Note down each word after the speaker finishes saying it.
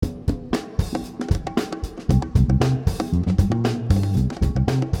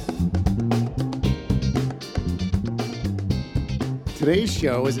Today's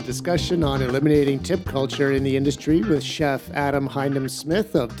show is a discussion on eliminating tip culture in the industry with Chef Adam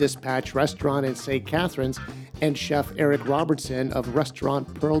Hyndman-Smith of Dispatch Restaurant in St. Catharines and Chef Eric Robertson of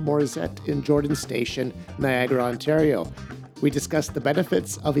Restaurant Pearl Morisette in Jordan Station, Niagara, Ontario. We discuss the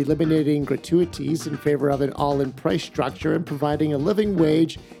benefits of eliminating gratuities in favor of an all-in price structure and providing a living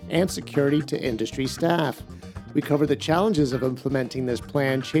wage and security to industry staff. We cover the challenges of implementing this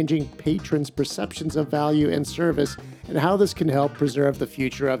plan, changing patrons' perceptions of value and service, and how this can help preserve the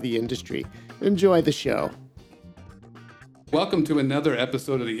future of the industry. Enjoy the show. Welcome to another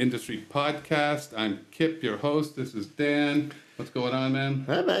episode of the Industry Podcast. I'm Kip, your host. This is Dan. What's going on, man?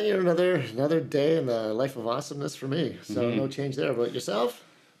 Hi, man. You're another day in the life of awesomeness for me. So no change there. But yourself?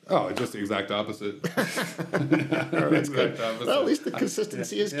 Oh, just the exact opposite. That's good. Opposite. Well, at least the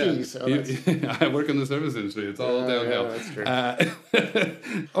consistency is key. So I work in the service industry. It's all downhill. Yeah, that's true.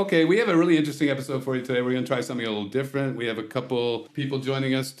 Okay, we have a really interesting episode for you today. We're going to try something a little different. We have a couple people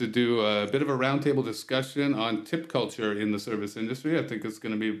joining us to do a bit of a roundtable discussion on tip culture in the service industry. I think it's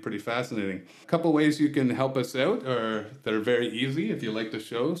going to be pretty fascinating. A couple ways you can help us out that are very easy. If you like the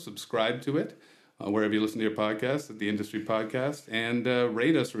show, subscribe to it. Wherever you listen to your podcast, at the Industry Podcast, and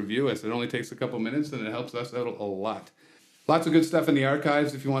rate us, review us. It only takes a couple minutes, and it helps us out a lot. Lots of good stuff in the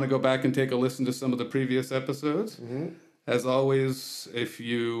archives if you want to go back and take a listen to some of the previous episodes. Mm-hmm. As always, if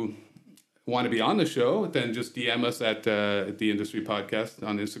you want to be on the show, then just DM us at the Industry Podcast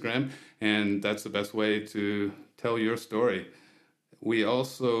on Instagram, and that's the best way to tell your story. We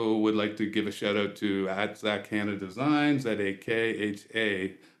also would like to give a shout out to at Zach Hanna Designs, at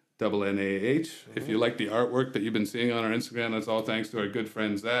AKHA. NAH. If you like the artwork that you've been seeing on our Instagram, that's all thanks to our good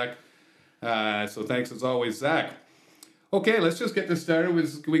friend Zach. So thanks as always, Zach. Okay, let's just get this started.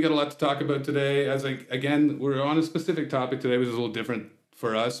 We got a lot to talk about today. Again, we're on a specific topic today, which is a little different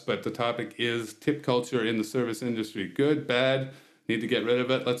for us, but the topic is tip culture in the service industry. Good, bad, need to get rid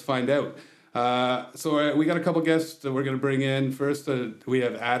of it? Let's find out. So we got a couple guests that we're going to bring in. First, we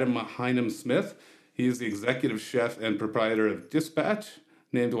have Adam Hyndman-Smith. He's the executive chef and proprietor of Dispatch,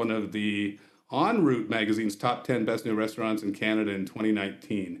 named one of the En Route magazine's top 10 best new restaurants in Canada in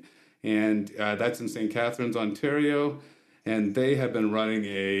 2019. And that's in St. Catharines, Ontario. And they have been running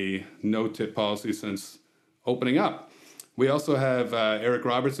a no-tip policy since opening up. We also have Eric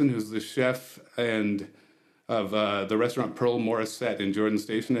Robertson, who's the chef of the restaurant Pearl Morisette in Jordan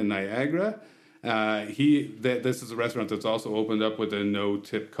Station in Niagara. This is a restaurant that's also opened up with a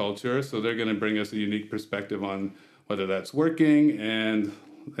no-tip culture. So they're going to bring us a unique perspective on whether that's working, and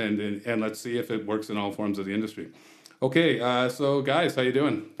let's see if it works in all forms of the industry. Okay, so guys, how you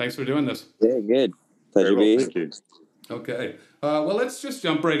doing? Thanks for doing this. Yeah, good. Pleasure to be here. Thank you. Okay, well, let's just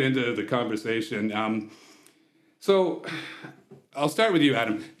jump right into the conversation. So I'll start with you,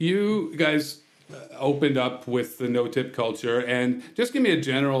 Adam. You guys opened up with the no-tip culture, and just give me a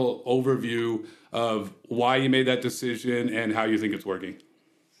general overview of why you made that decision and how you think it's working.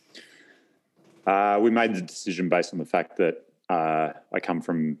 We made the decision based on the fact that I come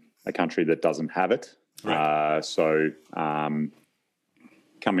from a country that doesn't have it. Right. So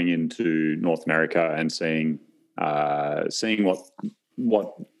coming into North America and seeing what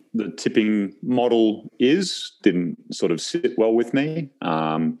the tipping model is didn't sort of sit well with me.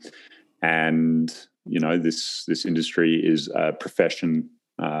 And you know, this industry is a profession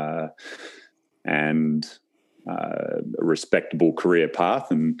and a respectable career path,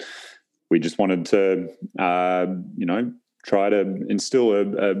 and we just wanted to, try to instill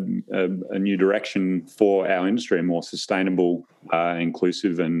a new direction for our industry, a more sustainable,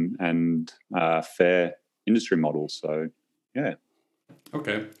 inclusive, and fair industry model. So, yeah.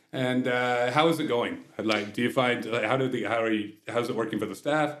 Okay. And how is it going? Like, do you find how's it working for the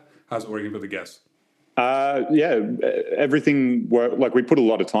staff? How's it working for the guests? Everything worked. Like, we put a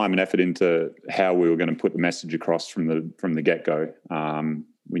lot of time and effort into how we were going to put the message across from the get-go.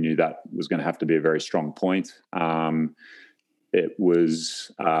 We knew that was going to have to be a very strong point. It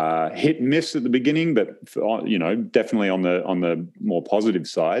was hit and miss at the beginning, but definitely on the more positive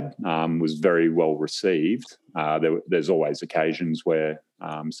side, was very well received. There's always occasions where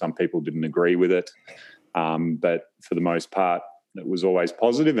some people didn't agree with it, but for the most part, it was always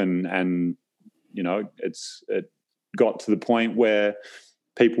positive, and it got to the point where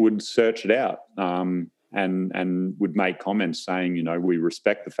people would search it out. And would make comments saying, we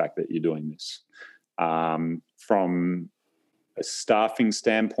respect the fact that you're doing this. From a staffing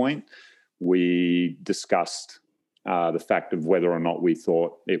standpoint, we discussed the fact of whether or not we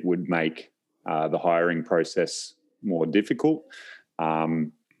thought it would make the hiring process more difficult. Our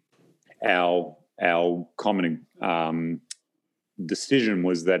common decision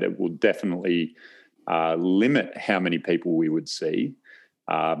was that it will definitely limit how many people we would see,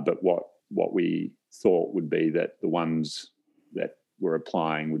 but what we thought would be that the ones that were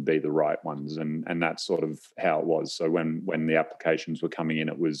applying would be the right ones, and that's sort of how it was. So when the applications were coming in,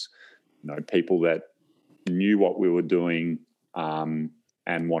 it was, people that knew what we were doing and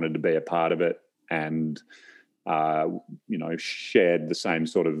wanted to be a part of it, and shared the same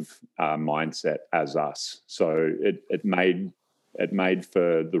sort of mindset as us. So it made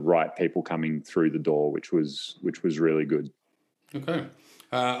for the right people coming through the door, which was really good. Okay.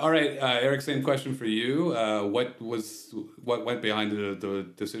 All right, Eric, same question for you. What went behind the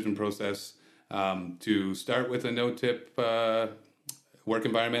decision process to start with a no-tip work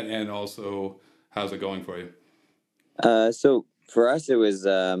environment, and also how's it going for you? So for us, it was,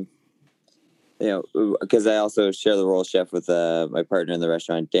 because I also share the role chef with my partner in the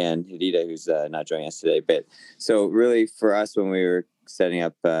restaurant, Dan Hadida, who's not joining us today. But so really for us, when we were setting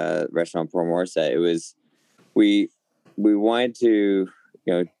up Restaurant Pearl Morset, it was, we wanted to,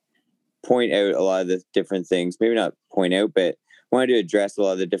 point out a lot of the different things, maybe not point out, but wanted to address a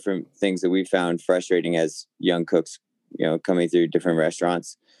lot of the different things that we found frustrating as young cooks, coming through different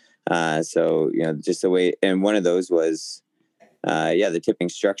restaurants. So, just the way, and one of those was, the tipping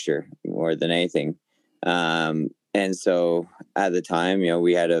structure more than anything. And so at the time,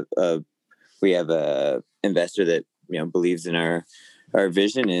 we had we have a investor that, believes in our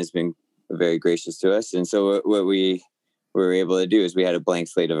vision and has been very gracious to us. And so what we were able to do is we had a blank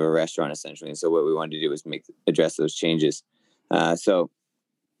slate of a restaurant essentially. And so what we wanted to do was address those changes. So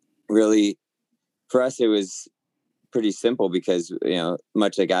really for us, it was pretty simple because,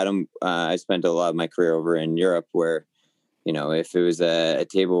 much like Adam, I spent a lot of my career over in Europe where, if it was a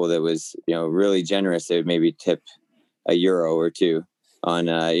table that was, really generous, they would maybe tip €1 or €2 on,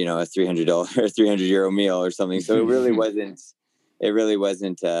 a $300 or €300 meal or something. So it really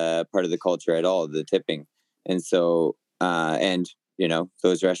wasn't part of the culture at all, the tipping. And so,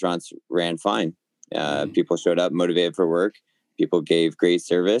 those restaurants ran fine. People showed up motivated for work. People gave great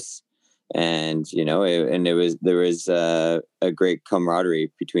service. And, there was a great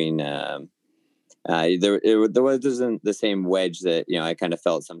camaraderie between, there wasn't the same wedge that, I kind of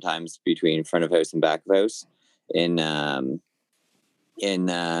felt sometimes between front of house and back of house in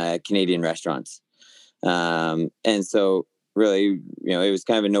Canadian restaurants. And so really, it was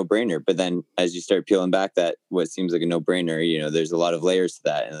kind of a no-brainer. But then as you start peeling back that what seems like a no-brainer, there's a lot of layers to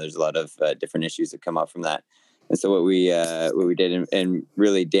that, and there's a lot of different issues that come up from that. And so what we did, and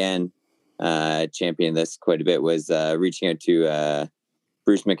really Dan championed this quite a bit, was reaching out to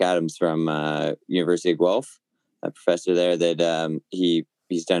Bruce McAdams from University of Guelph, a professor there that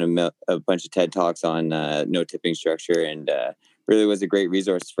he's done a bunch of TED Talks on no tipping structure, and really was a great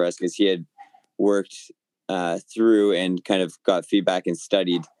resource for us because he had worked through and kind of got feedback and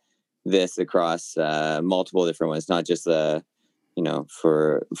studied this across multiple different ones, not just for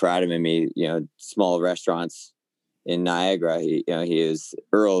Adam and me, small restaurants in Niagara.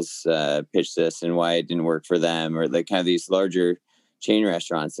 Earl's pitched this and why it didn't work for them, or like kind of these larger chain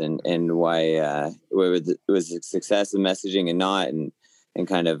restaurants, and why it was a success of messaging and not, and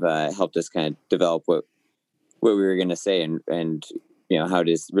kind of helped us kind of develop what we were going to say, and how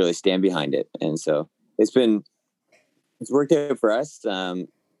to really stand behind it. And so it's worked out for us,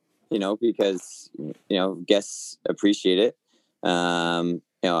 because guests appreciate it.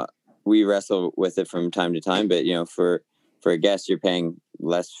 We wrestle with it from time to time, but for a guest, you're paying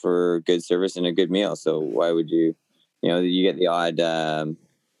less for good service and a good meal. So why would you get the odd alpha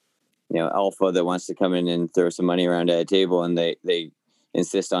that wants to come in and throw some money around at a table, and they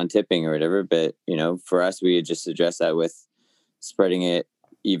insist on tipping or whatever. But for us, we just address that with spreading it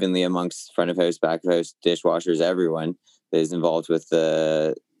evenly amongst front of house, back of house, dishwashers, everyone that is involved with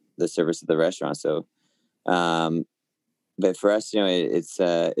the service of the restaurant. So but for us,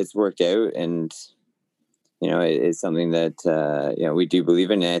 it's worked out, and it's something that we do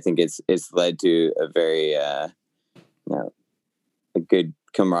believe in, and I think it's led to a very a good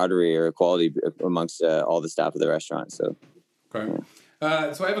camaraderie or equality amongst all the staff of the restaurant. So, okay.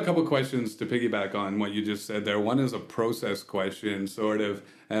 So I have a couple of questions to piggyback on what you just said there. One is a process question, sort of,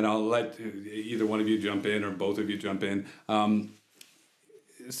 and I'll let either one of you jump in or both of you jump in.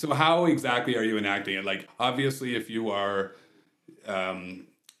 So how exactly are you enacting it? Like, obviously, if you are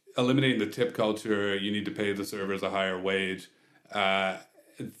eliminating the tip culture, you need to pay the servers a higher wage.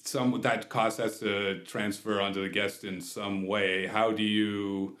 That cost has to transfer onto the guest in some way. How do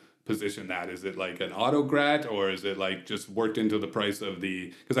you position that? Is it like an autograt, or is it like just worked into the price of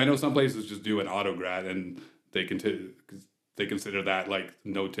because I know some places just do an autograt and they consider that like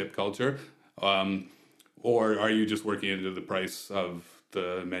no tip culture, or are you just working into the price of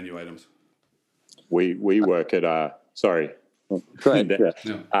the menu items? We work at sorry. Go ahead.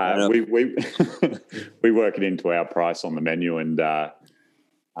 No. We we work it into our price on the menu, and I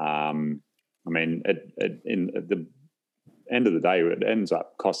mean, at the end of the day, it ends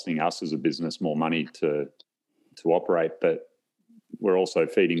up costing us as a business more money to operate, but we're also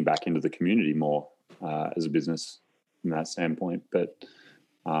feeding back into the community more as a business from that standpoint. But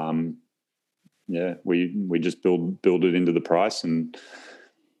yeah, we just build it into the price, and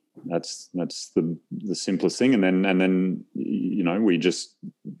that's the simplest thing. And then you know, we just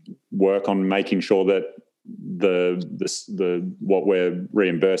work on making sure that the what we're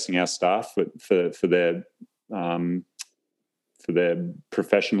reimbursing our staff for their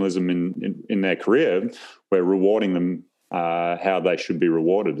professionalism in their career, we're rewarding them how they should be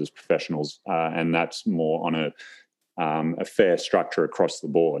rewarded as professionals, and that's more on a fair structure across the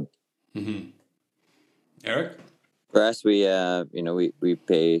board. Mm-hmm. Eric? For us, we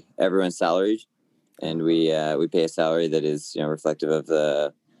pay everyone's salary, and we pay a salary that is, you know, reflective of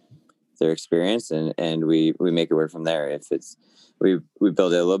their experience, and we make it work from there. If it's we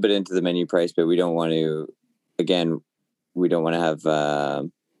build it a little bit into the menu price, but we don't want to have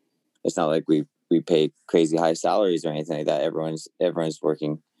it's not like we pay crazy high salaries or anything like that. Everyone's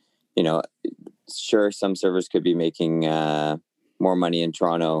working, you know. Sure, some servers could be making more money in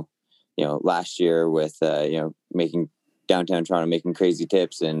Toronto, you know, last year with you know, making downtown Toronto, making crazy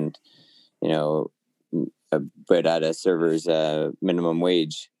tips, and you know, but at a server's minimum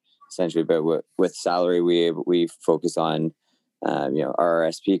wage essentially. But with salary, we focus on you know, our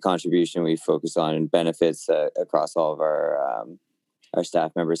RSP contribution. We focus on benefits across all of our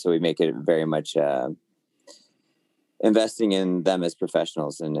staff members. So we make it very much investing in them as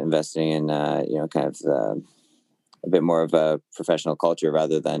professionals, and investing in you know, kind of a bit more of a professional culture,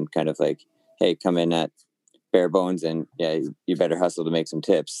 rather than kind of like, hey, come in at bare bones and yeah, you better hustle to make some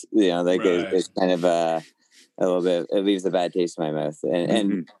tips. You know, like Right. it's kind of a little bit, it leaves a bad taste in my mouth.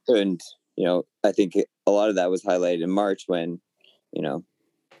 And you know, I think a lot of that was highlighted in March when, you know,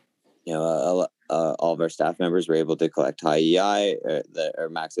 all of our staff members were able to collect high EI or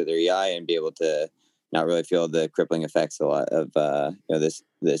max of their EI, and be able to not really feel the crippling effects a lot of you know, this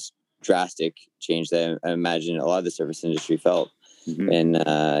drastic change that I imagine a lot of the service industry felt, and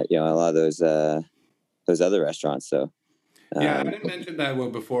you know, a lot of those other restaurants. So yeah, I didn't mention that well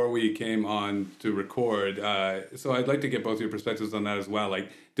before we came on to record. So I'd like to get both your perspectives on that as well.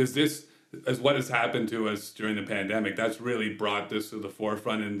 Like, does this, as what has happened to us during the pandemic, that's really brought this to the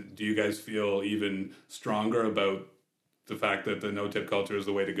forefront? And do you guys feel even stronger about the fact that the no-tip culture is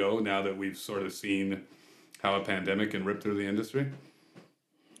the way to go now that we've sort of seen how a pandemic can rip through the industry?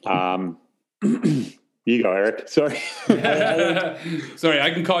 You go, Eric. Sorry. Sorry, I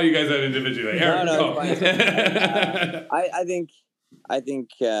can call you guys out individually. Eric, no, go. I think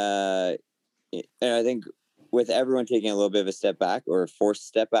with everyone taking a little bit of a step back, or a forced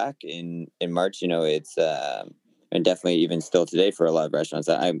step back in March, you know, it's and definitely even still today for a lot of restaurants.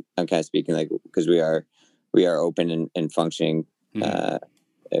 I'm kind of speaking like, because we are open and functioning out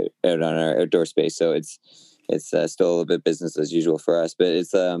on our outdoor space, so it's still a little bit business as usual for us. But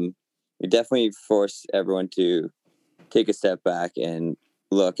it's it definitely forced everyone to take a step back and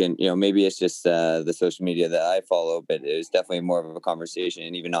look, and you know, maybe it's just the social media that I follow, but it was definitely more of a conversation.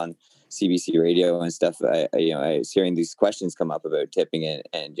 And even on CBC radio and stuff, I was hearing these questions come up about tipping it,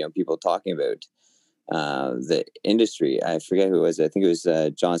 and you know, people talking about the industry. I forget who it was. I think it was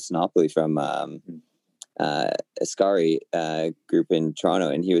John Sinopoli from Ascari group in Toronto,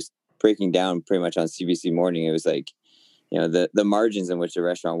 and he was breaking down pretty much on CBC Morning. It was like, you know, the margins in which the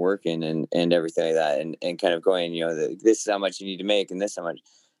restaurant work in, and everything like that, and kind of going, you know, this is how much you need to make, and this how much.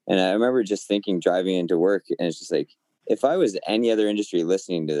 And I remember just thinking, driving into work, and it's just like, if I was any other industry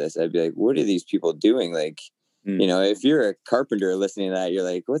listening to this, I'd be like, what are these people doing? Like, you know, if you're a carpenter listening to that, you're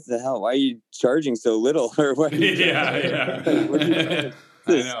like, what the hell? Why are you charging so little? Or what? Yeah. It's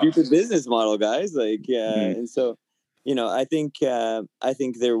a stupid business model, guys. Like, and so, you know, I think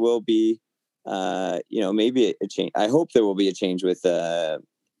there will be, you know, maybe a change. I hope there will be a change with, you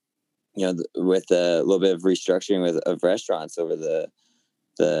know, with a little bit of restructuring of restaurants over the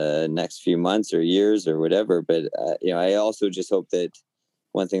next few months or years or whatever. But you know, I also just hope that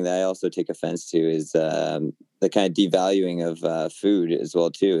one thing that I also take offense to is the kind of devaluing of food as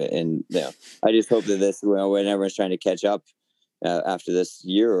well too. And you know, I just hope that this, when everyone's trying to catch up after this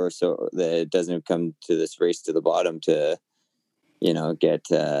year or so, that it doesn't come to this race to the bottom to, you know, get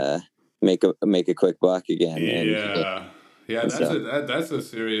make a quick buck again. Yeah, that's a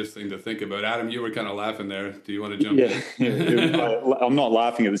serious thing to think about. Adam, you were kind of laughing there. Do you want to jump in? I'm not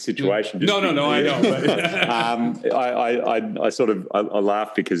laughing at the situation. No, I know. But I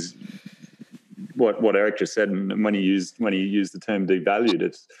laugh because what Eric just said, and when he used the term devalued,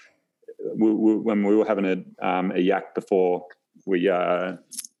 it's when we were having a yak before you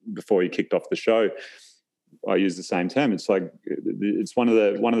kicked off the show, I used the same term. It's like it's one of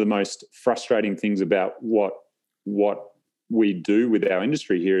the most frustrating things about what we do with our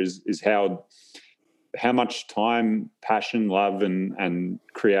industry here is how much time, passion, love, and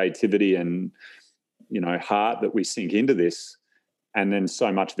creativity and heart that we sink into this, and then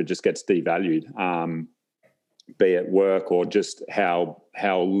so much of it just gets devalued, be it work or just how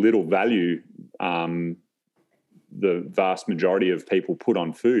little value the vast majority of people put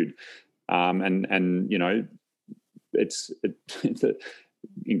on food, and the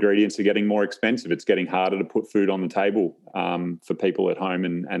ingredients are getting more expensive. It's getting harder to put food on the table for people at home,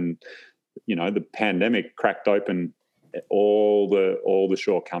 and the pandemic cracked open all the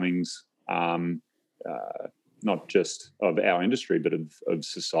shortcomings, not just of our industry, but of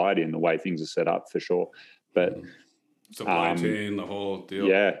society and the way things are set up, for sure. But supply chain, the whole deal.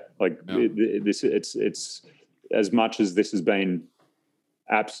 Yeah, it's as much as this has been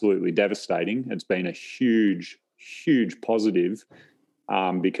absolutely devastating, it's been a huge positive,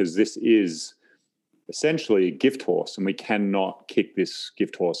 because this is essentially a gift horse, and we cannot kick this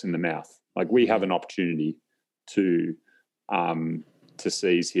gift horse in the mouth. Like, we have an opportunity to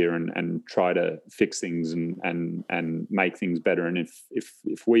seize here and try to fix things and make things better. And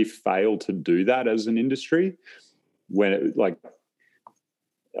if we fail to do that as an industry, when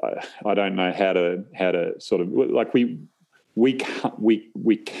I don't know how to sort of, like,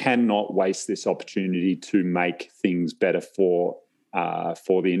 we cannot waste this opportunity to make things better for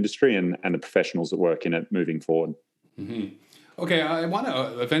the industry and the professionals that work in it moving forward. Mm-hmm. Okay, I want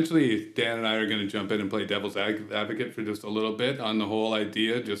to eventually, Dan and I are going to jump in and play devil's advocate for just a little bit on the whole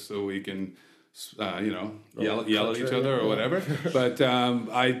idea, just so we can, yell at each other or whatever. But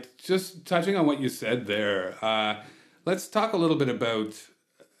I just touching on what you said there. Let's talk a little bit about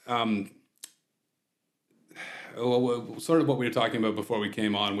sort of what we were talking about before we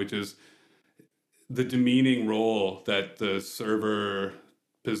came on, which is the demeaning role that the server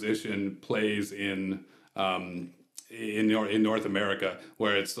position plays in North America,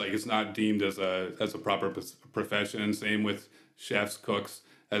 where it's like it's not deemed as a proper profession. Same with chefs, cooks,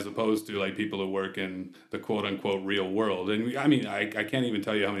 as opposed to like people who work in the quote unquote real world. And I mean, I can't even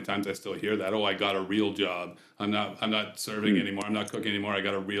tell you how many times I still hear that. Oh, I got a real job. I'm not serving anymore. I'm not cooking anymore. I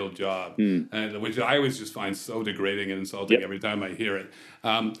got a real job, and which I always just find so degrading and insulting every time I hear it.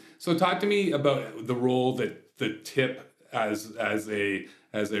 So talk to me about the role that the tip as a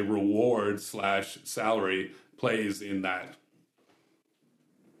reward / salary plays in that.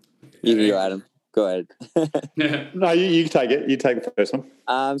 You can go, Adam. Go ahead. No, you take it. You take the first one.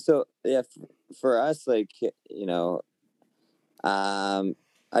 So yeah, for us, like, I've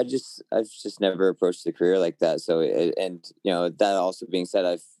just never approached the career like that. So that also being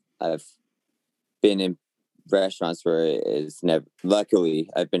said, I've been in restaurants where it's never. Luckily,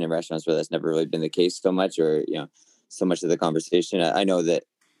 I've been in restaurants where that's never really been the case so much, or so much of the conversation. I know that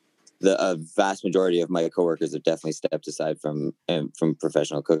a vast majority of my coworkers have definitely stepped aside from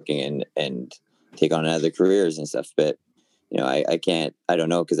professional cooking and take on other careers and stuff. But I don't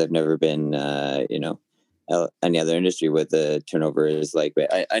know, because I've never been any other industry what the turnover is like.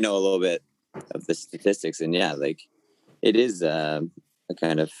 But I know a little bit of the statistics, and like it is a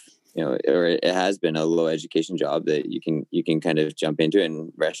kind of or it has been a low education job that you can kind of jump into,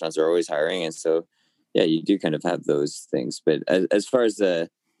 and restaurants are always hiring, and so yeah, you do kind of have those things. But as far as the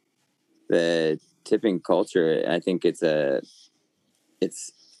tipping culture, I think it's a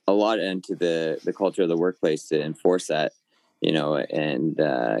lot into the culture of the workplace to enforce that, and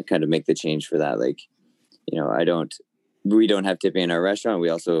kind of make the change for that. Like, we don't have tipping in our restaurant. We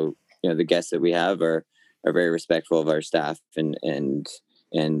also, the guests that we have are very respectful of our staff, and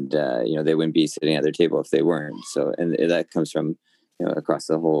they wouldn't be sitting at their table if they weren't. So, and that comes from, across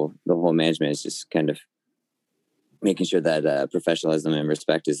the whole management is just kind of making sure that professionalism and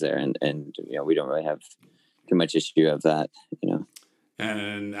respect is there, and we don't really have too much issue of that.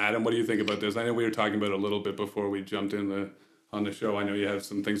 And Adam, what do you think about this? I know we were talking about it a little bit before we jumped on the show. I know you have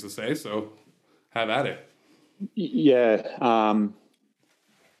some things to say, so have at it. Yeah,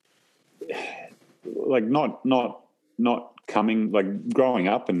 like not coming, like growing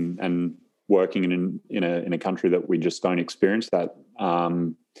up and working in a country that we just don't experience that.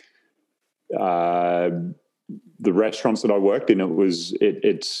 The restaurants that I worked in,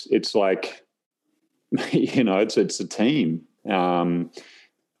 it's like, it's a team.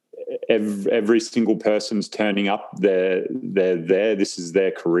 Every single person's turning up. They're there. This is their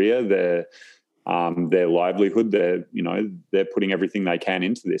career, their livelihood. They're putting everything they can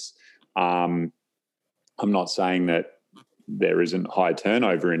into this. I'm not saying that there isn't high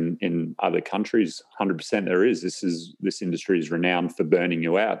turnover in other countries. 100% there is. This industry is renowned for burning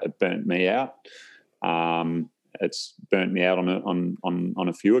you out. It burnt me out. It's burnt me out on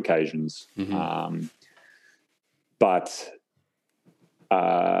a few occasions. Mm-hmm. But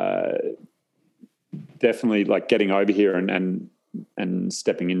definitely, like, getting over here and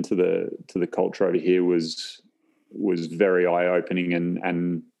stepping into the culture over here was very eye-opening,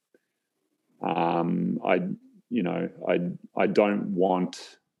 and I don't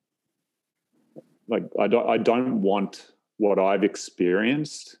want, like, I don't want what I've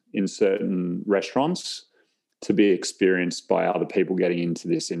experienced in certain restaurants to be experienced by other people getting into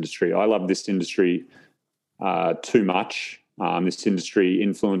this industry. I love this industry too much. This industry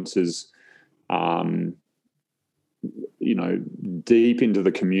influences, deep into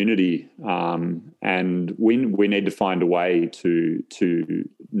the community, and we need to find a way to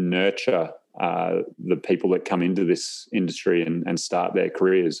nurture the people that come into this industry and start their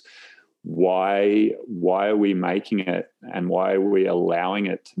careers. Why are we making it, and why are we allowing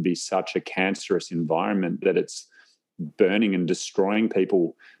it to be such a cancerous environment that it's burning and destroying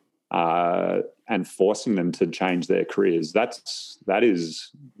people and forcing them to change their careers? That is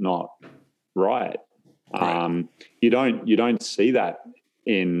not right. You don't see that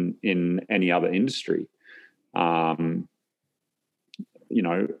in any other industry.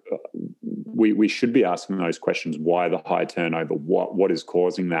 We should be asking those questions. Why the high turnover? What is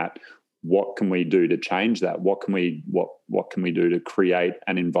causing that? What can we do to change that? What can we do to create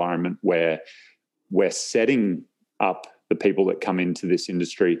an environment where we're setting up the people that come into this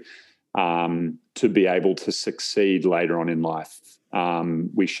industry to be able to succeed later on in life?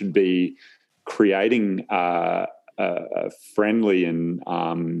 We should be creating a friendly and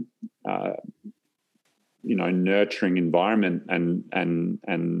nurturing environment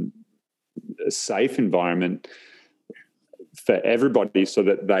and a safe environment for everybody, so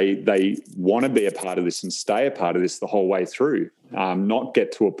that they want to be a part of this and stay a part of this the whole way through. Not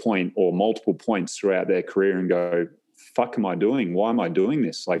get to a point or multiple points throughout their career and go, "Fuck, am I doing? Why am I doing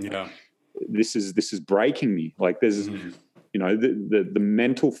this? Like, this is breaking me." Like, there's, the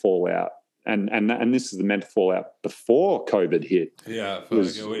mental fallout. And this is the mental fallout before COVID hit. Yeah,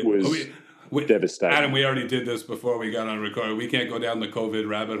 was devastating. Adam, we already did this before we got on record. We can't go down the COVID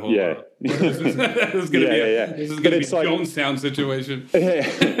rabbit hole. Yeah. This is going to be a Jonestown situation.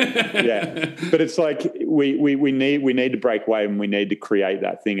 Yeah. But it's like we need to break away, and we need to create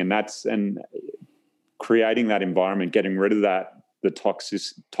that thing, and creating that environment, getting rid of the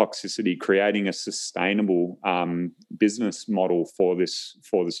toxicity, creating a sustainable business model for this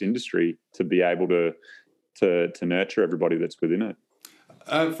industry to be able to nurture everybody that's within it.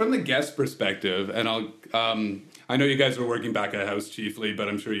 From the guest perspective, and I know you guys are working back of house chiefly, but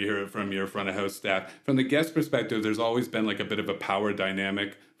I'm sure you hear it from your front of house staff. From the guest perspective, there's always been like a bit of a power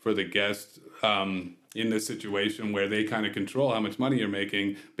dynamic for the guest in this situation, where they kind of control how much money you're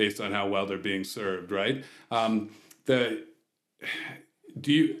making based on how well they're being served, right? I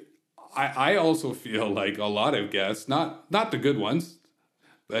also feel like a lot of guests, not the good ones,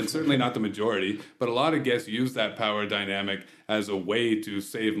 and certainly not the majority, but a lot of guests use that power dynamic as a way to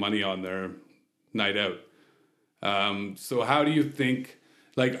save money on their night out. So how do you think,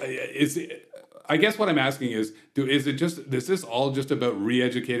 like, I guess what I'm asking is this all just about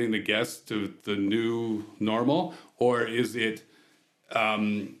re-educating the guests to the new normal, or is it,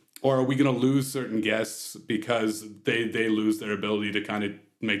 or are we going to lose certain guests because they lose their ability to kind of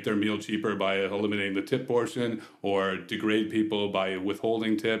make their meal cheaper by eliminating the tip portion, or degrade people by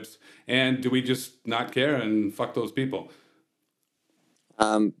withholding tips? And do we just not care and fuck those people?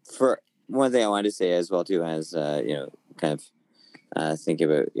 For one thing I wanted to say as well too, as kind of think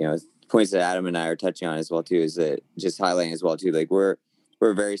about points that Adam and I are touching on as well too, is that just highlighting as well too, like we're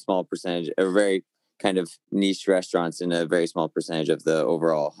a very small percentage, a very kind of niche restaurants in a very small percentage of the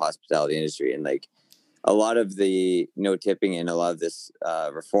overall hospitality industry, and like a lot of the no tipping and a lot of this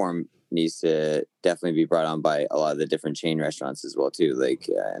reform needs to definitely be brought on by a lot of the different chain restaurants as well too. Like,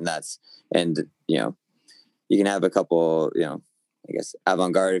 you can have a couple, I guess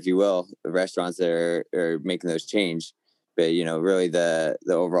avant-garde, if you will, restaurants that are making those change, but really the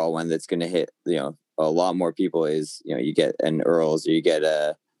overall one that's going to hit a lot more people is you get an Earl's, or you get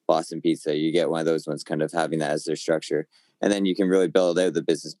a Boston Pizza, you get one of those ones kind of having that as their structure. And then you can really build out the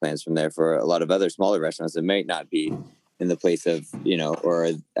business plans from there for a lot of other smaller restaurants that might not be in the place of, or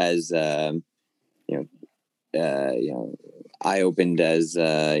as, eye-opened as,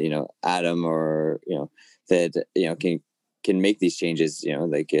 Adam, or, that, can make these changes,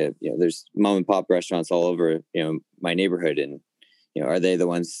 there's mom and pop restaurants all over, my neighborhood. And, are they the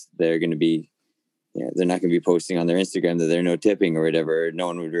ones that are going to be they're not going to be posting on their Instagram that they're no tipping or whatever. No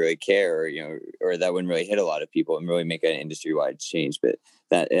one would really care, or that wouldn't really hit a lot of people and really make an industry-wide change. But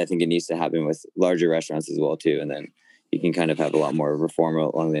that, I think it needs to happen with larger restaurants as well too. And then you can kind of have a lot more reform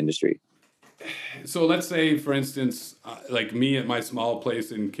along the industry. So let's say, for instance, like me at my small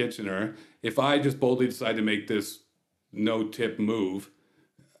place in Kitchener, if I just boldly decide to make this no tip move,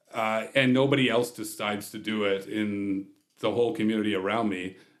 and nobody else decides to do it in the whole community around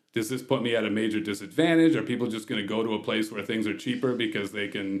me, does this put me at a major disadvantage? Are people just going to go to a place where things are cheaper because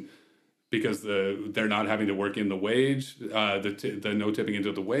they're not having to work in the wage, the no tipping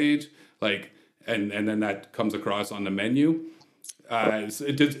into the wage, like, and then that comes across on the menu? I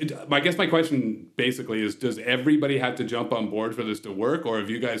guess my question basically is, does everybody have to jump on board for this to work, or have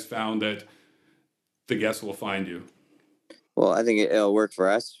you guys found that the guests will find you? Well, I think it'll work for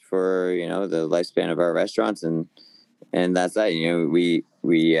us for, the lifespan of our restaurants, and that's that.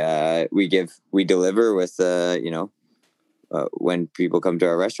 We deliver with, when people come to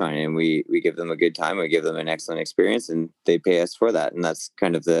our restaurant, and we give them a good time, we give them an excellent experience, and they pay us for that. And that's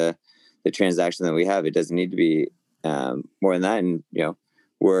kind of the transaction that we have. It doesn't need to be more than that. And,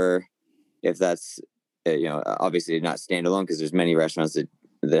 if that's, obviously not standalone, because there's many restaurants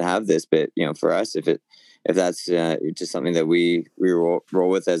that have this, but, for us, if that's just something that we roll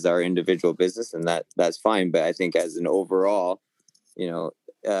with as our individual business, and that's fine. But I think as an overall,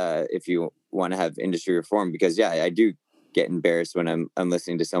 if you want to have industry reform, because I do get embarrassed when I'm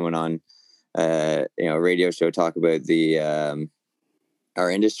listening to someone on a radio show talk about the our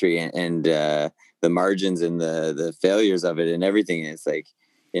industry and the margins and the failures of it and everything. And it's like,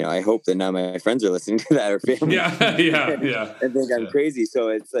 I hope that none of my friends are listening to that or family. Yeah. and think I'm crazy. So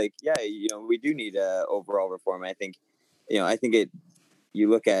it's like, we do need overall reform. I think, you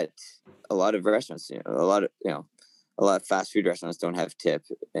look at a lot of restaurants, a lot of fast food restaurants don't have tip,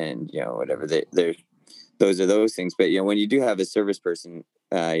 and, whatever they're those are those things. But, when you do have a service person,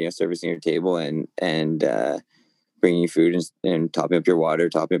 servicing your table and bringing you food and topping up your water,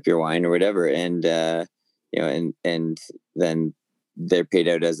 topping up your wine or whatever. And, and then they're paid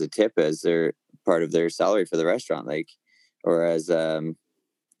out as a tip as their part of their salary for the restaurant, or as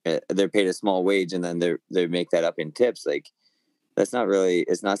they're paid a small wage, and then they make that up in tips. Like, that's not really,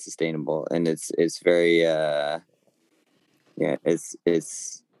 it's not sustainable, and it's very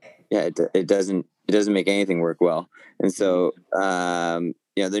it doesn't make anything work well. And so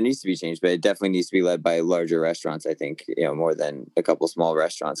there needs to be change, but it definitely needs to be led by larger restaurants, I think, more than a couple small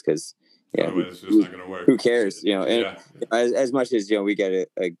restaurants, because it's just not going to work. Who cares? And as much as we get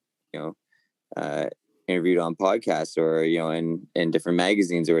interviewed on podcasts or in different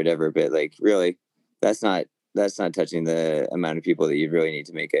magazines or whatever, but really, that's not touching the amount of people that you really need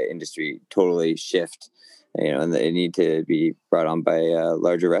to make an industry totally shift. And they need to be brought on by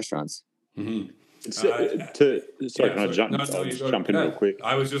larger restaurants. Mm-hmm. Can I jump in real quick?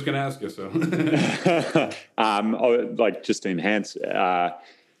 I was just going to ask you. So, just to enhance.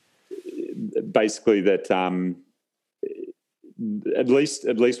 Basically, that at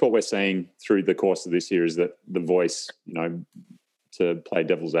least what we're seeing through the course of this year is that the voice, to play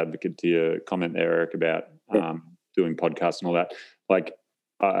devil's advocate to your comment there, Eric, about doing podcasts and all that.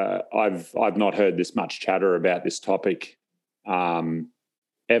 I've not heard this much chatter about this topic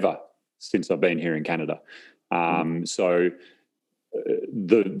ever since I've been here in Canada. So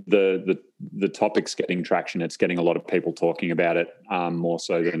the topic's getting traction. It's getting a lot of people talking about it, more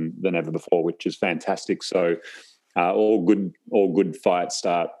so than ever before, which is fantastic. So all good fights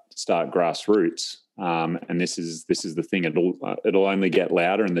start grassroots, and this is the thing. It'll only get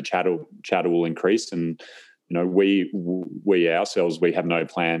louder, and the chatter will increase. And we ourselves, we have no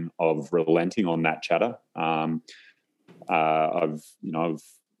plan of relenting on that chatter. I've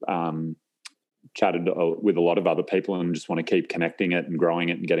chatted with a lot of other people and just want to keep connecting it and growing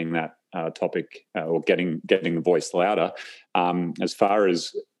it and getting that topic or getting the voice louder. As far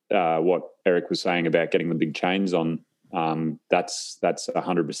as what Eric was saying about getting the big chains on, that's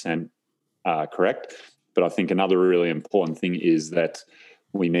 100% correct. But I think another really important thing is that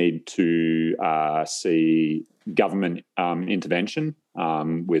we need to see government intervention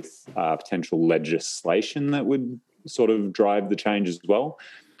with potential legislation that would sort of drive the change as well.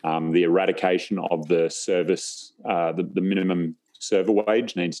 The eradication of the service, the minimum server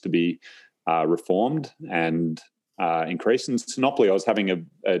wage needs to be reformed and increased. And Sinopoli, I was having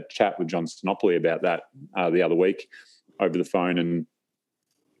a chat with John Sinopoli about that the other week over the phone, and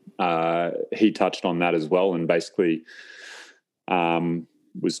he touched on that as well, and basically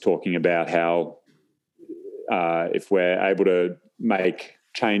was talking about how if we're able to make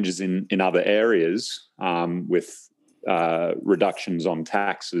changes in other areas with reductions on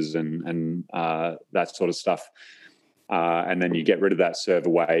taxes and that sort of stuff. And then you get rid of that server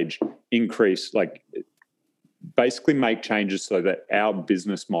wage, increase, like basically make changes so that our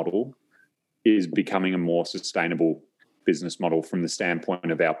business model is becoming a more sustainable business model from the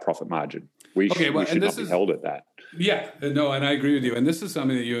standpoint of our profit margin. We should not be held at that. Yeah, no, and I agree with you. And this is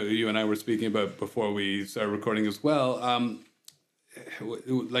something that you and I were speaking about before we started recording as well.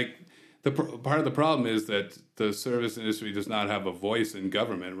 Like part of the problem is that the service industry does not have a voice in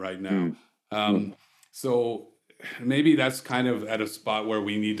government right now. So maybe that's kind of at a spot where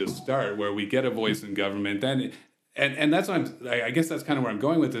we need to start, where we get a voice in government. Then, and that's what I guess that's kind of where I'm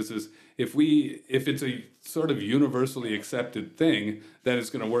going with this is if it's a sort of universally accepted thing, then it's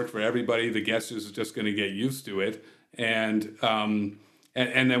going to work for everybody. The guest is just going to get used to it, and then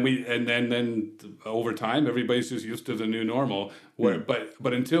over time, everybody's just used to the new normal.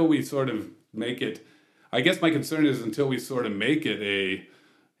 But until we sort of make it, I guess my concern is until we sort of make it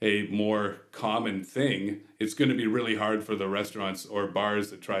a more common thing, it's going to be really hard for the restaurants or bars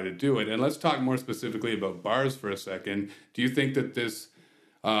that try to do it. And let's talk more specifically about bars for a second. Do you think that this,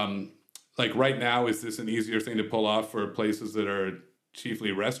 like right now, is this an easier thing to pull off for places that are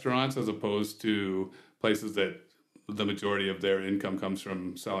chiefly restaurants as opposed to places that the majority of their income comes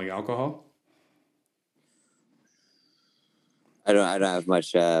from selling alcohol? I don't have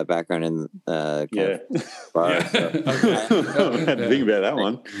much background in bars. Yeah. So I had to think about that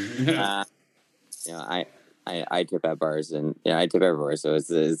one. I tip at bars and I tip everywhere. So it's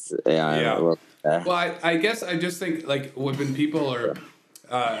Well, I guess I just think like when people are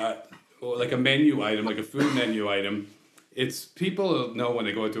like a menu item, like a food menu item, it's people know when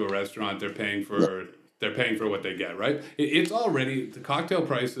they go to a restaurant they're paying for what they get, right? It's already the cocktail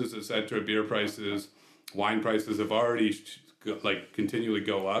prices, etc., beer prices, wine prices have already like continually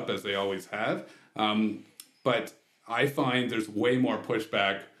go up as they always have. But I find there's way more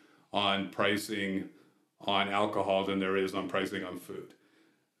pushback on pricing on alcohol than there is on pricing on food.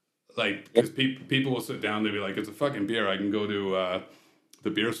 Like, because people will sit down, they'll be like, it's a fucking beer. I can go to the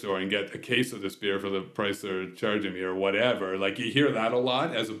beer store and get a case of this beer for the price they're charging me or whatever. Like, you hear that a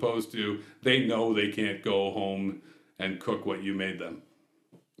lot as opposed to they know they can't go home and cook what you made them.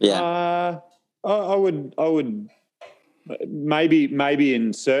 Yeah. I would maybe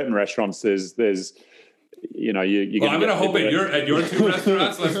in certain restaurants there's you know you. Well, I'm gonna hope at your two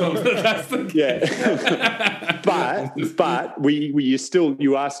restaurants. Let's hope that's the case. Yeah, but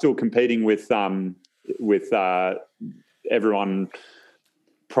you are still competing with everyone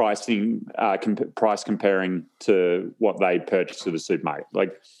pricing price comparing to what they purchase at the supermarket.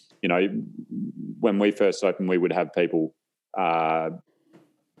 Like, you know, when we first opened, we would have people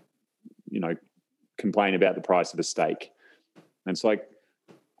complain about the price of a steak. And it's like,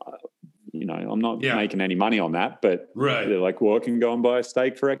 I'm not making any money on that, but they're like, well, I can go and buy a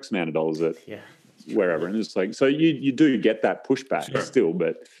steak for X amount of dollars at wherever. And it's like, so you do get that pushback still,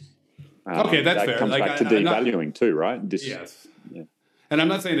 but okay, that's that fair. comes back to devaluing too, right? Yes. Yeah. And I'm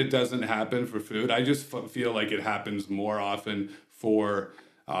not saying it doesn't happen for food. I just feel like it happens more often for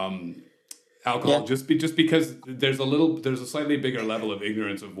alcohol, just because there's a slightly bigger level of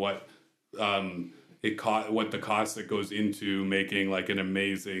ignorance of what what the cost that goes into making like an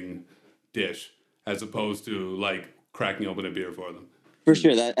amazing dish, as opposed to like cracking open a beer for them. For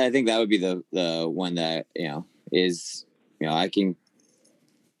sure, I think that would be the one that is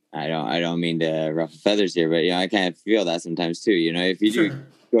I don't mean to ruffle feathers here, but I kind of feel that sometimes too. If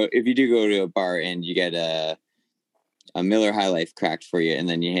you do go to a bar and you get a Miller High Life cracked for you, and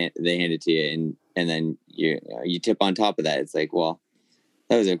then they hand it to you, and then you tip on top of that. It's like, well,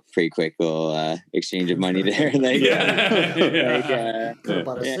 that was a pretty quick little exchange of money there. Like,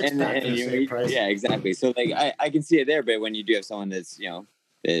 about a six-pack for the same price. Yeah, exactly. So like, I can see it there, but when you do have someone that's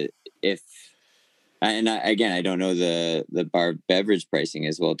I don't know the bar beverage pricing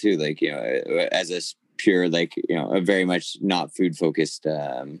as well too. Like, as a pure, like, a very much not food focused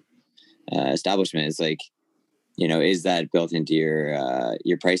establishment, it's like, is that built into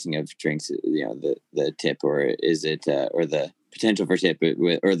your pricing of drinks? The tip, or is it, or the potential for tip,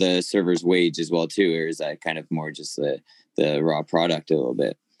 or the server's wage as well too, or is that kind of more just the raw product a little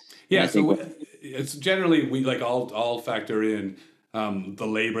bit? Yeah, so it's generally we like all factor in the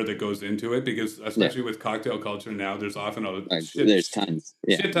labor that goes into it, because especially with cocktail culture now, there's often there's tons,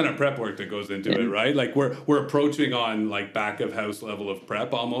 shit ton of prep work that goes into it, right? Like we're approaching on like back of house level of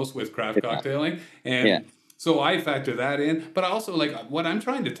prep almost with craft cocktailing, and so I factor that in. But also, like, what I'm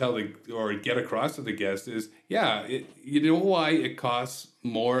trying to tell or get across to the guest is, you know why it costs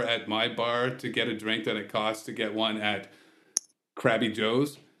more at my bar to get a drink than it costs to get one at Krabby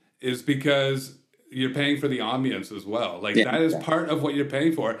Joe's is because you're paying for the ambience as well. Like that is part of what you're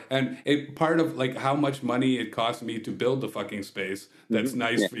paying for, and part of like how much money it costs me to build the fucking space that's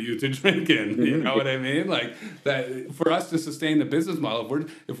nice for you to drink in. You know what I mean? Like that for us to sustain the business model.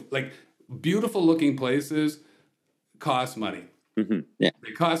 If like beautiful looking places cost money.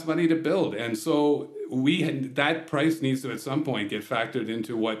 It costs money to build, and so that price needs to at some point get factored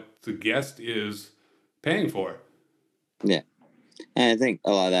into what the guest is paying for. Yeah. And I think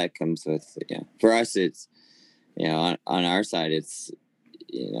a lot of that comes with, for us, it's, on our side, it's,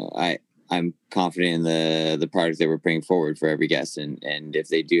 I'm confident in the product that we're bringing forward for every guest. And if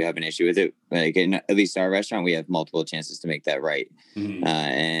they do have an issue with it, like in at least our restaurant, we have multiple chances to make that right.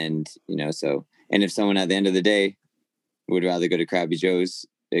 And if someone at the end of the day would rather go to Krabby Joe's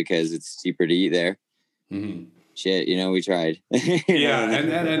because it's cheaper to eat there, shit, we tried. And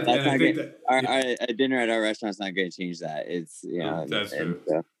I think that our dinner at our restaurant's not going to change that. It's that's true.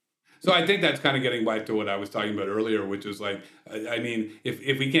 So I think that's kind of getting back to what I was talking about earlier, which is like, I mean,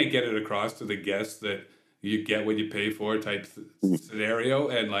 if we can't get it across to the guests that you get what you pay for type scenario,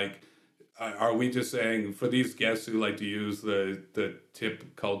 and like, are we just saying for these guests who like to use the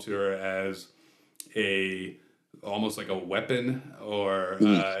tip culture as almost like a weapon, or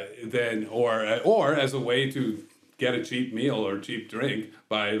or as a way to get a cheap meal or cheap drink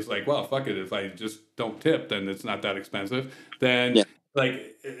by it's like, well, fuck it, if I just don't tip, then it's not that expensive. Then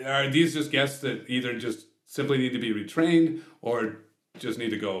like, are these just guests that either just simply need to be retrained or just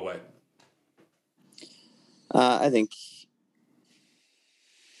need to go away? I think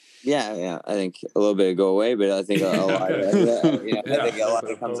I think a little bit of go away, but I think a lot. I think a lot of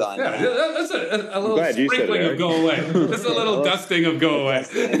it comes on. That's a little sprinkling of go away. That's a little dusting of go away.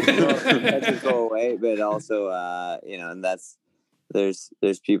 That's a go away, but also, and that's there's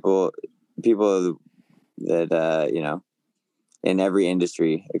people that in every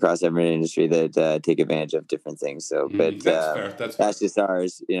industry, across every industry, that take advantage of different things. So, but that's fair. That's just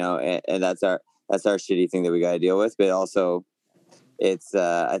ours, and that's our shitty thing that we got to deal with. But also, it's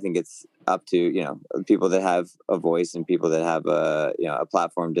I think it's up to people that have a voice and people that have a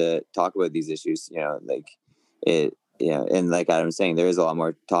platform to talk about these issues. Like it, and like Adam was saying, there is a lot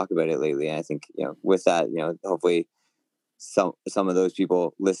more talk about it lately. And I think with that, hopefully some of those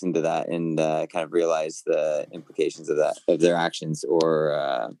people listen to that and kind of realize the implications of their actions,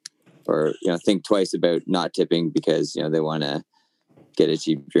 or think twice about not tipping because they want to get a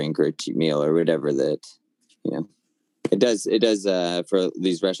cheap drink or a cheap meal or whatever that It does for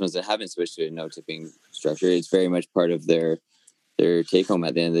these restaurants that haven't switched to a no tipping structure. It's very much part of their take home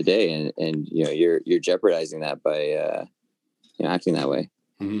at the end of the day, and you're jeopardizing that by acting that way.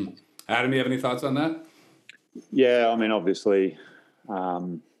 Adam, you have any thoughts on that? Yeah, I mean, obviously,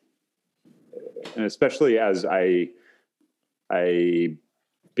 and especially as a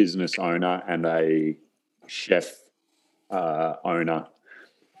business owner and a chef owner,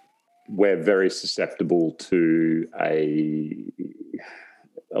 we're very susceptible to a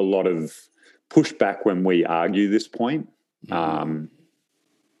lot of pushback when we argue this point,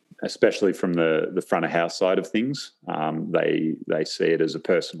 especially from the front of house side of things. They see it as a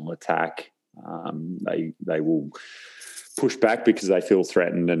personal attack. They will push back because they feel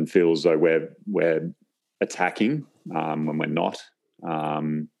threatened and feel as though we're attacking when we're not.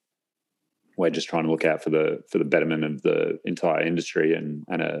 We're just trying to look out for the betterment of the entire industry and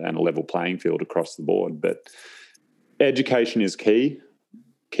a level playing field across the board. But education is key.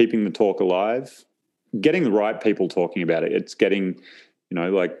 Keeping the talk alive, getting the right people talking about it. It's getting,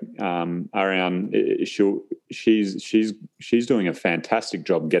 Ariane, she's doing a fantastic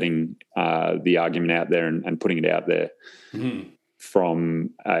job getting the argument out there and putting it out there from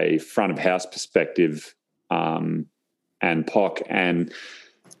a front of house perspective, and POC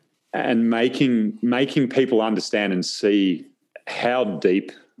and making people understand and see how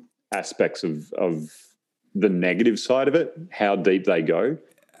deep aspects of the negative side of it, how deep they go.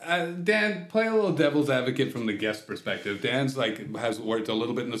 Dan, play a little devil's advocate from the guest perspective. Dan's has worked a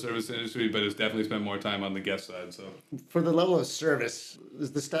little bit in the service industry, but has definitely spent more time on the guest side. So, for the level of service,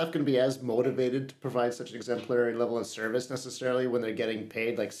 is the staff going to be as motivated to provide such an exemplary level of service necessarily when they're getting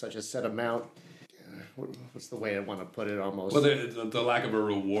paid like such a set amount? What's the way I want to put it? Almost. Well, the lack of a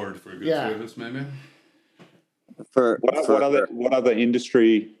reward for good service, maybe. What other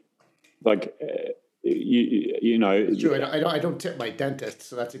industry like? It's true. I don't tip my dentist,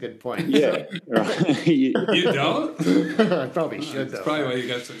 so that's a good point. Yeah, right. You don't? I probably should. That's probably why you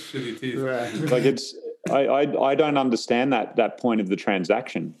got such shitty teeth. Right. Like I don't understand that point of the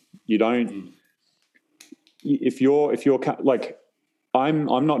transaction. You don't. If you're like, I'm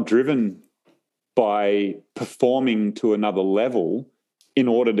not driven by performing to another level in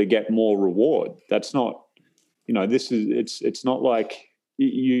order to get more reward. That's not, it's not like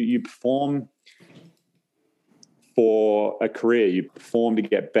you perform for a career. You perform to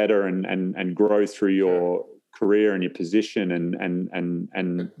get better and grow through your career and your position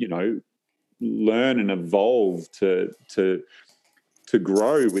and learn and evolve to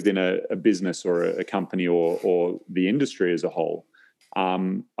grow within a business or a company or the industry as a whole.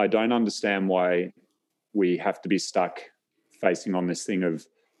 I don't understand why we have to be stuck facing on this thing of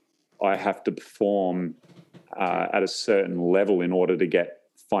I have to perform at a certain level in order to get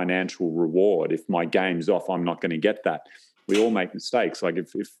financial reward. If my game's off, I'm not going to get that. We all make mistakes. Like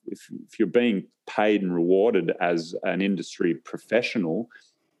if you're being paid and rewarded as an industry professional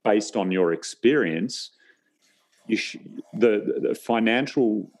based on your experience, the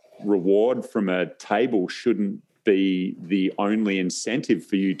financial reward from a table shouldn't be the only incentive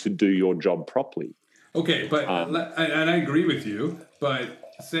for you to do your job properly. Okay, but and I agree with you,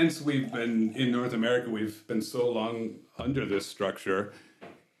 but since we've been in North America, we've been so long under this structure,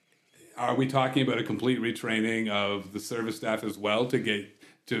 are we talking about a complete retraining of the service staff as well to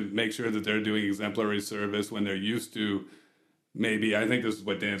make sure that they're doing exemplary service when they're used to, maybe, I think this is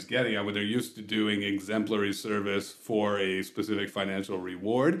what Dan's getting at, when they're used to doing exemplary service for a specific financial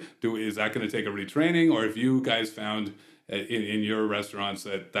reward? Is that going to take a retraining, or if you guys found in your restaurants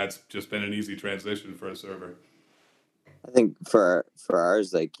that's just been an easy transition for a server? I think for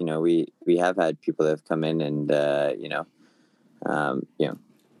ours, we have had people that have come in and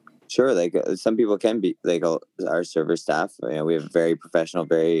sure, some people can be our server staff. We have very professional,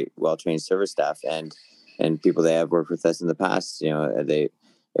 very well trained server staff, and people that have worked with us in the past.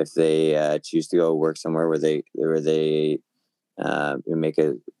 If they choose to go work somewhere where they make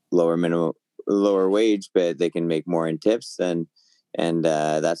a lower wage, but they can make more in tips, and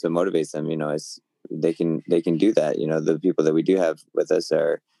that's what motivates them. Is they can do that. The people that we do have with us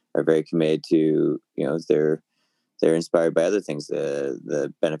are very committed to. They're inspired by other things,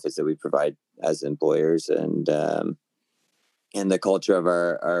 the benefits that we provide as employers, and the culture of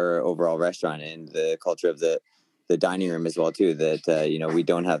our overall restaurant, and the culture of the dining room as well too. That we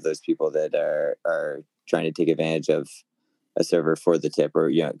don't have those people that are trying to take advantage of a server for the tip,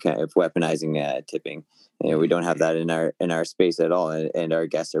 or kind of weaponizing tipping. We don't have that in our space at all, and our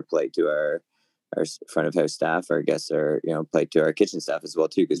guests are polite to our front of house staff. Our guests are polite to our kitchen staff as well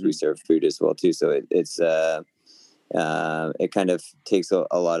too, because we serve food as well too. So it kind of takes a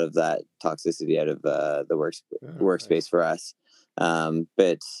lot of that toxicity out of the workspace for us.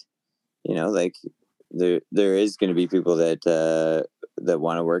 But there is going to be people that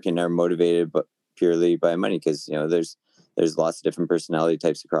want to work and are motivated but purely by money, because there's lots of different personality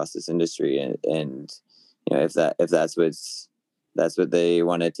types across this industry, and if that's what they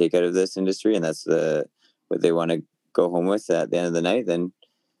want to take out of this industry, and that's what they want to go home with at the end of the night, then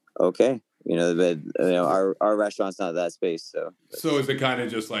okay. Our restaurant's not that space. So is it kind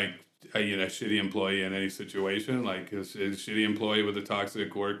of just like a shitty employee in any situation? Like a shitty employee with a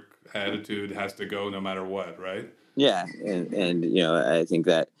toxic work attitude has to go no matter what, right? Yeah, and I think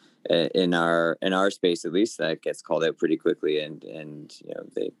that in our space at least, that gets called out pretty quickly, and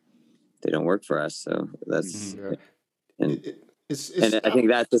they don't work for us. So that's and I think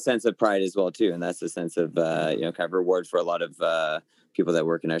that's the sense of pride as well too, and that's the sense of kind of reward for a lot of people that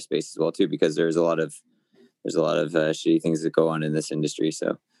work in our space as well too, because there's a lot of shitty things that go on in this industry.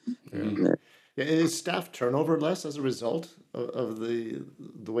 So is staff turnover less as a result of the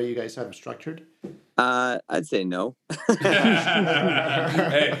way you guys have it structured? I'd say no. Hey,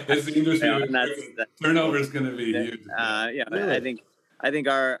 it's the industry. Turnover is going to be huge. Really? I think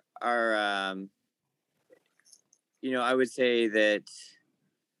our I would say that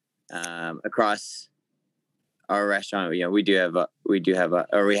across our restaurant, we have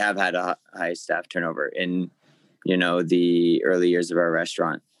had a high staff turnover in the early years of our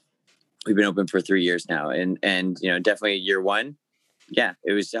restaurant. We've been open for 3 years now, and definitely year one,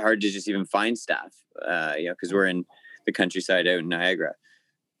 it was hard to just even find staff, because we're in the countryside out in Niagara,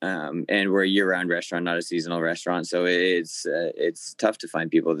 and we're a year-round restaurant, not a seasonal restaurant. So it's tough to find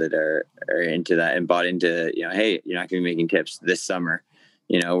people that are into that and bought into hey, you're not going to be making tips this summer,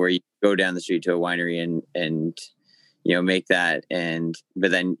 where you go down the street to a winery and make that, but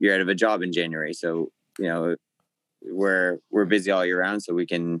then you're out of a job in January. So we're busy all year round, so we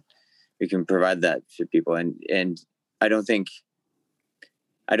can provide that to people, and I don't think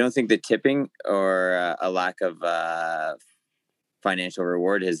the tipping or a lack of financial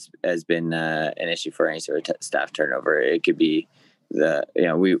reward has been an issue for any sort of staff turnover. It could be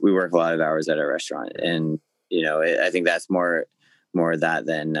we work a lot of hours at our restaurant, and I think that's more that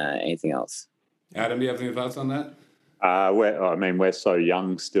than anything else. Adam, do you have any thoughts on that? We're so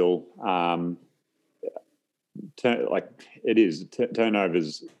young still.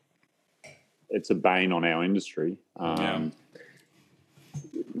 Turnovers. It's a bane on our industry.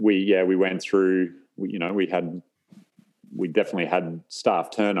 We went through. We definitely had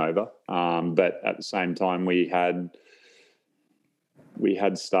staff turnover, but at the same time we had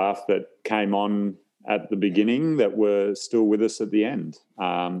staff that came on at the beginning that were still with us at the end.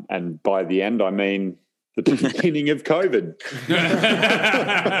 And by the end, I mean the beginning of COVID.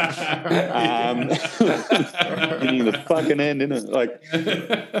 Beginning of the fucking end, isn't it?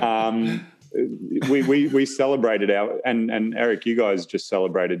 We celebrated and Eric, you guys just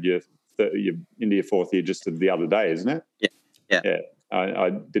celebrated your into your fourth year just the other day, isn't it? Yeah. I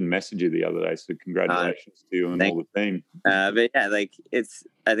didn't message you the other day, so congratulations to you and all the team. But yeah,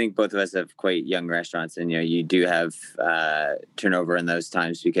 I think both of us have quite young restaurants, and you do have turnover in those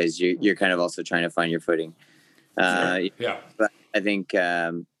times because you're kind of also trying to find your footing. But I think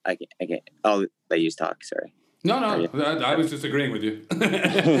I'll let you talk. Sorry. No, I was just agreeing with you.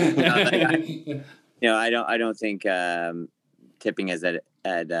 I don't think tipping has had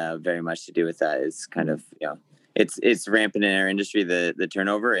very much to do with that. It's kind of it's rampant in our industry, the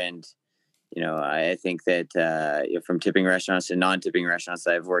turnover, and I think that from tipping restaurants to non-tipping restaurants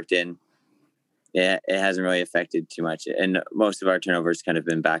that I've worked in, it hasn't really affected too much, and most of our turnover has kind of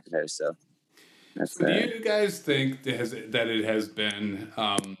been back of house. So, do you guys think that it has been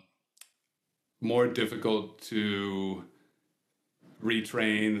more difficult to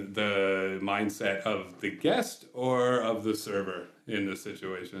retrain the mindset of the guest or of the server in this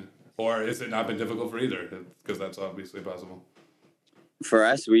situation? Or has it not been difficult for either? Because that's obviously possible. For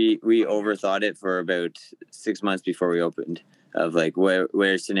us, we overthought it for about 6 months before we opened. Of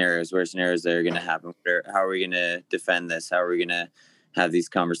where scenarios that are going to happen. How are we going to defend this? How are we going to have these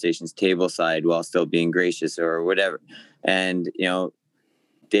conversations table side while still being gracious or whatever? And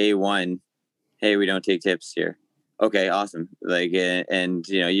day one, hey, we don't take tips here. Okay, awesome. You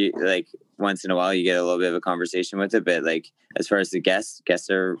once in a while you get a little bit of a conversation with it, but as far as the guests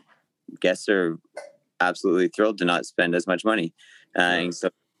are absolutely thrilled to not spend as much money, and so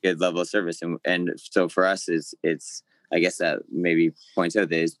good level of service, and so for us it's I guess that maybe points out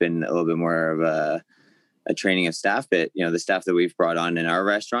that it's been a little bit more of a training of staff, but the staff that we've brought on in our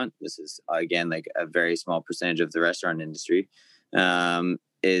restaurant, this is again a very small percentage of the restaurant industry,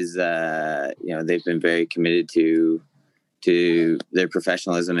 is they've been very committed to their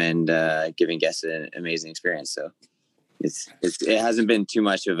professionalism and giving guests an amazing experience. So it hasn't been too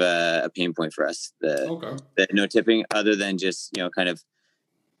much of a pain point for us. The no tipping, other than just kind of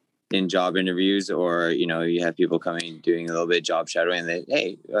in job interviews, or you have people coming doing a little bit of job shadowing, and they,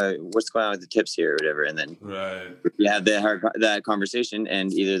 hey, what's going on with the tips here or whatever, and then you have that conversation,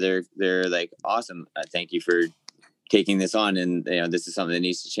 and either they're like, awesome, thank you for taking this on, and this is something that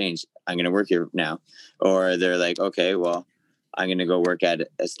needs to change, I'm going to work here now, or they're like, okay, well, I'm going to go work at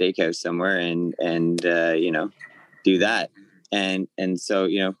a steakhouse somewhere and do that, and so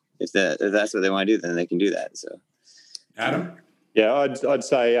if that's what they want to do, then they can do that. So Adam? Yeah, I'd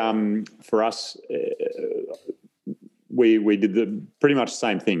say for us, we did pretty much the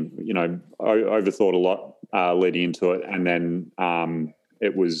same thing. I overthought a lot leading into it, and then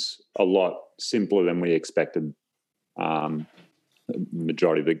it was a lot simpler than we expected.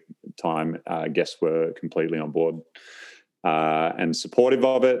 Majority of the time, guests were completely on board and supportive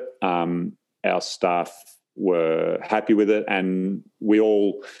of it. Our staff were happy with it, and we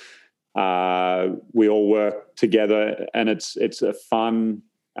all work together, and it's a fun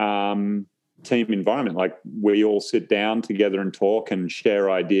team environment. We all sit down together and talk and share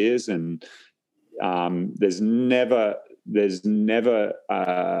ideas, and there's never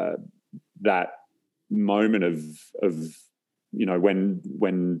that moment of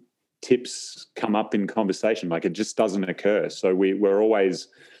when tips come up in conversation, it just doesn't occur. So we're always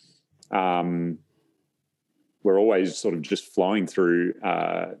sort of just flowing through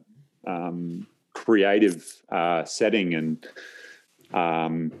creative setting, and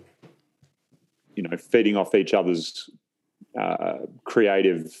feeding off each other's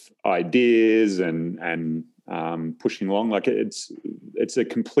creative ideas and pushing along. It's a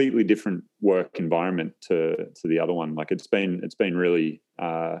completely different work environment to the other one. It's been really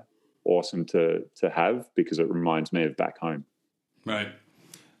awesome to have, because it reminds me of back home. Right.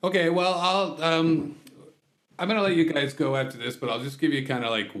 Okay. Well, I'm going to let you guys go after this, but I'll just give you kind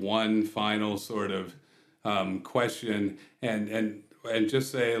of one final sort of question, and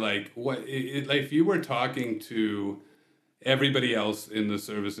just say if you were talking to everybody else in the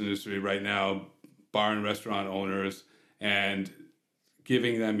service industry right now, bar and restaurant owners, and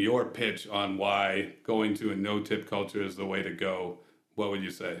giving them your pitch on why going to a no-tip culture is the way to go, what would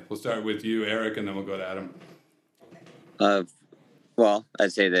you say? We'll start with you, Eric, and then we'll go to Adam. Well,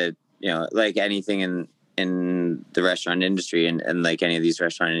 I'd say that, like anything in the restaurant industry and like any of these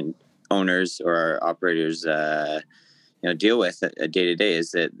restaurant owners or operators, deal with day to day,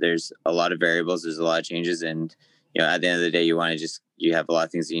 is that there's a lot of variables, there's a lot of changes, and at the end of the day, you have a lot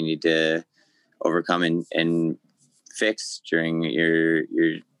of things that you need to overcome and fix during your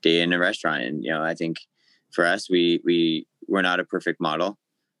day in a restaurant. And I think for us, we're not a perfect model.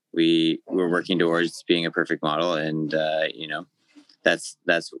 We're working towards being a perfect model, and this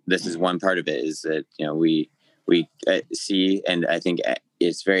is one part of it, is that we see, and I think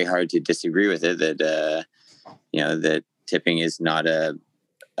it's very hard to disagree with it, that that tipping is not a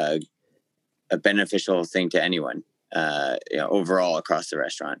beneficial thing to anyone, overall across the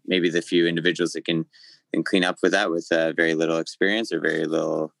restaurant. Maybe the few individuals that can clean up with that with very little experience or very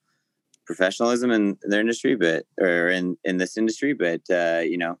little professionalism in their industry, or in this industry, but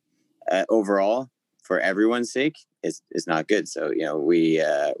overall, for everyone's sake, is not good. So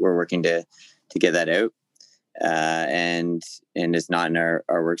we're working to get that out, and it's not in our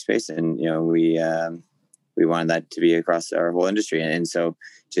workspace, and we wanted that to be across our whole industry, and so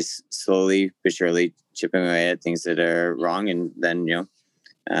just slowly but surely chipping away at things that are wrong, and then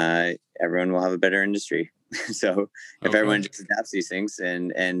everyone will have a better industry. So if everyone just adapts these things,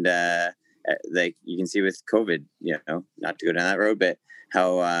 and like you can see with COVID, not to go down that road, but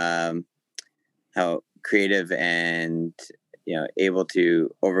how creative and able to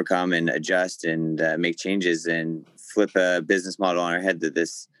overcome and adjust and make changes and flip a business model on our head, that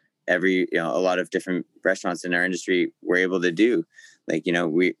a lot of different restaurants in our industry were able to do. Like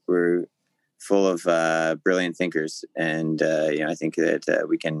we're full of brilliant thinkers, and I think that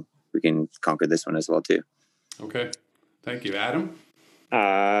we can conquer this one as well too. Okay, thank you, Adam.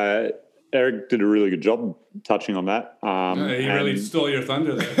 Eric did a really good job touching on that. He really stole your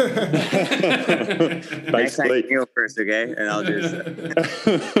thunder there. Next time you go first, okay? And I'll just.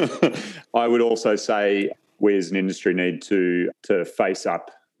 I would also say we as an industry need to face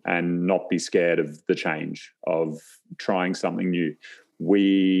up and not be scared of the change, of trying something new.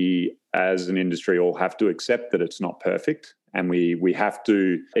 We as an industry all have to accept that it's not perfect, and we have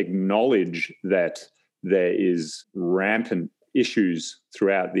to acknowledge that there is rampant issues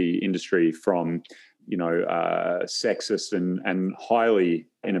throughout the industry, from sexist and highly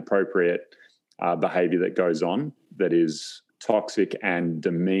inappropriate behavior that goes on, that is toxic and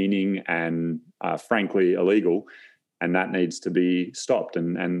demeaning and frankly illegal, and that needs to be stopped,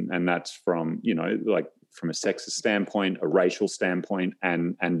 and that's from from a sexist standpoint, a racial standpoint,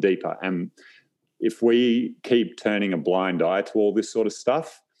 and deeper. And if we keep turning a blind eye to all this sort of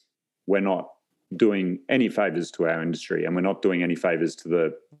stuff, we're not doing any favors to our industry, and we're not doing any favors to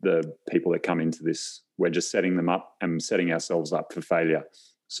the people that come into this. We're just setting them up and setting ourselves up for failure.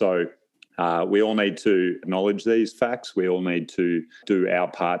 So we all need to acknowledge these facts. We all need to do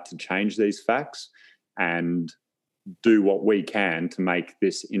our part to change these facts and do what we can to make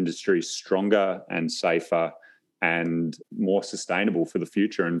this industry stronger and safer and more sustainable for the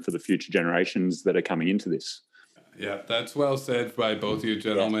future and for the future generations that are coming into this. Yeah, that's well said by both of you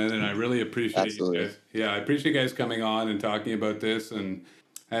gentlemen, and I really appreciate you guys. Yeah, I appreciate you guys coming on and talking about this, and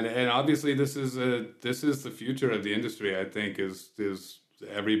obviously this is the future of the industry. I think is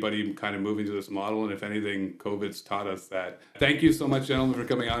everybody kind of moving to this model, and if anything, COVID's taught us that. Thank you so much, gentlemen, for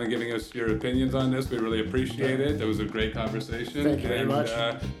coming on and giving us your opinions on this. We really appreciate it. It was a great conversation. Thank you very much.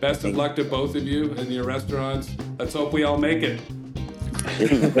 Best of luck to both of you in your restaurants. Let's hope we all make it.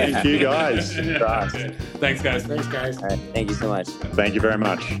 Thank you, guys. Thanks, guys. Thanks, guys. All right, thank you so much. Thank you very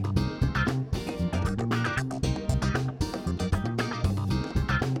much.